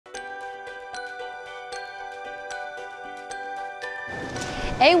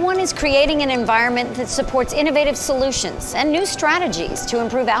AWHONN is creating an environment that supports innovative solutions and new strategies to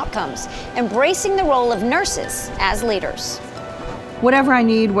improve outcomes, embracing the role of nurses as leaders. Whatever I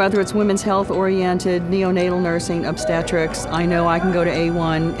need, whether it's women's health oriented, neonatal nursing, obstetrics, I know I can go to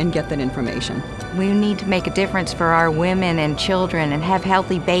AWHONN and get that information. We need to make a difference for our women and children and have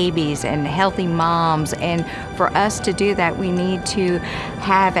healthy babies and healthy moms. And for us to do that, we need to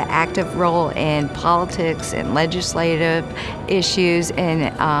have an active role in politics and legislative issues.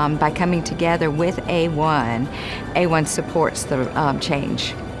 And by coming together with AWHONN, AWHONN supports the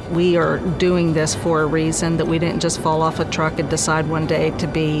change. We are doing this for a reason, that we didn't just fall off a truck and decide one day to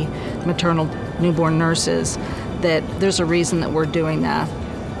be maternal newborn nurses, that there's a reason that we're doing that.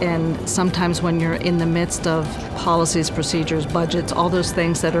 And sometimes when you're in the midst of policies, procedures, budgets, all those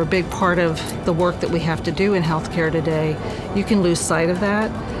things that are a big part of the work that we have to do in healthcare today, you can lose sight of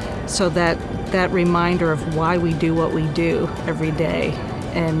that. So that reminder of why we do what we do every day.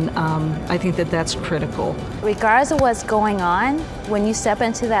 And I think that that's critical. Regardless of what's going on, when you step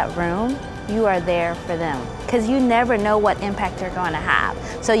into that room, you are there for them, because you never know what impact they're going to have.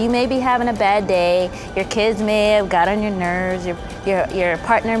 So you may be having a bad day, your kids may have got on your nerves, your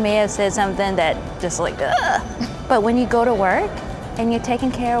partner may have said something that just like, ugh. But when you go to work and you're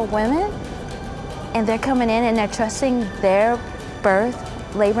taking care of women, and they're coming in and they're trusting their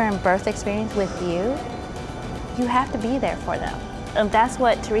labor and birth experience with you, you have to be there for them. And that's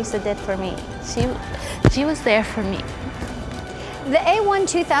what Teresa did for me. She was there for me. The AWHONN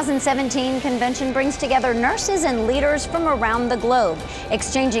 2017 convention brings together nurses and leaders from around the globe,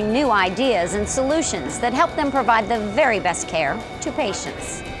 exchanging new ideas and solutions that help them provide the very best care to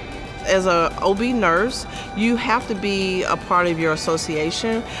patients. As an OB nurse, you have to be a part of your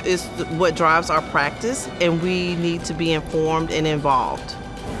association. It's what drives our practice, and we need to be informed and involved.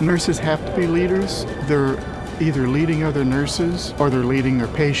 Nurses have to be leaders. They're either leading other nurses or they're leading their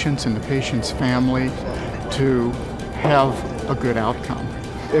patients and the patient's family to have a good outcome.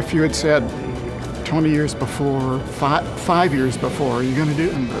 If you had said 20 years before, five years before, are you going to do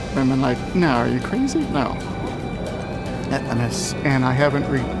it? And I'm like, no, are you crazy? No. And I haven't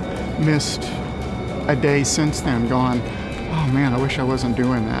missed a day since then going, oh man, I wish I wasn't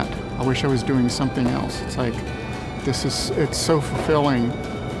doing that. I wish I was doing something else. It's like, it's so fulfilling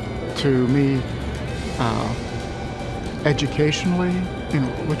to me. Educationally,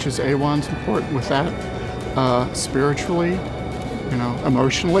 which is AWHONN's important with that, spiritually,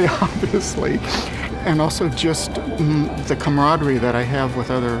 emotionally, obviously, and also just the camaraderie that I have with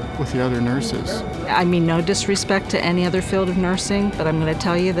the other nurses. I mean, no disrespect to any other field of nursing, but I'm going to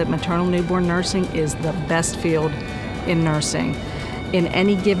tell you that maternal newborn nursing is the best field in nursing. In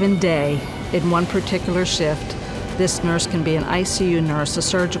any given day, in one particular shift, this nurse can be an ICU nurse, a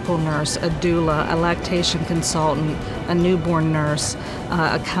surgical nurse, a doula, a lactation consultant, a newborn nurse,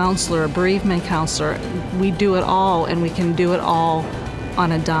 a counselor, a bereavement counselor. We do it all, and we can do it all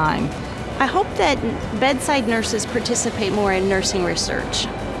on a dime. I hope that bedside nurses participate more in nursing research.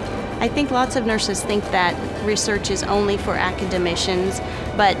 I think lots of nurses think that research is only for academicians,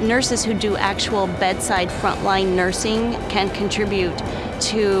 but nurses who do actual bedside frontline nursing can contribute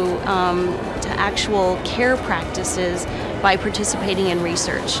to actual care practices by participating in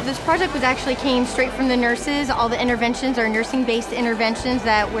research. This project came straight from the nurses. All the interventions are nursing-based interventions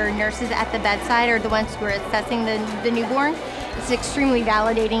where nurses at the bedside are the ones who are assessing the newborn. It's extremely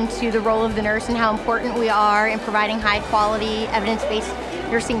validating to the role of the nurse and how important we are in providing high-quality, evidence-based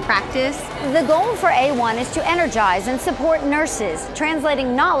nursing practice. The goal for AWHONN is to energize and support nurses,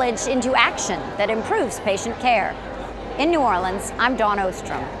 translating knowledge into action that improves patient care. In New Orleans, I'm Dawn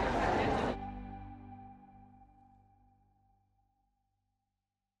Ostrom.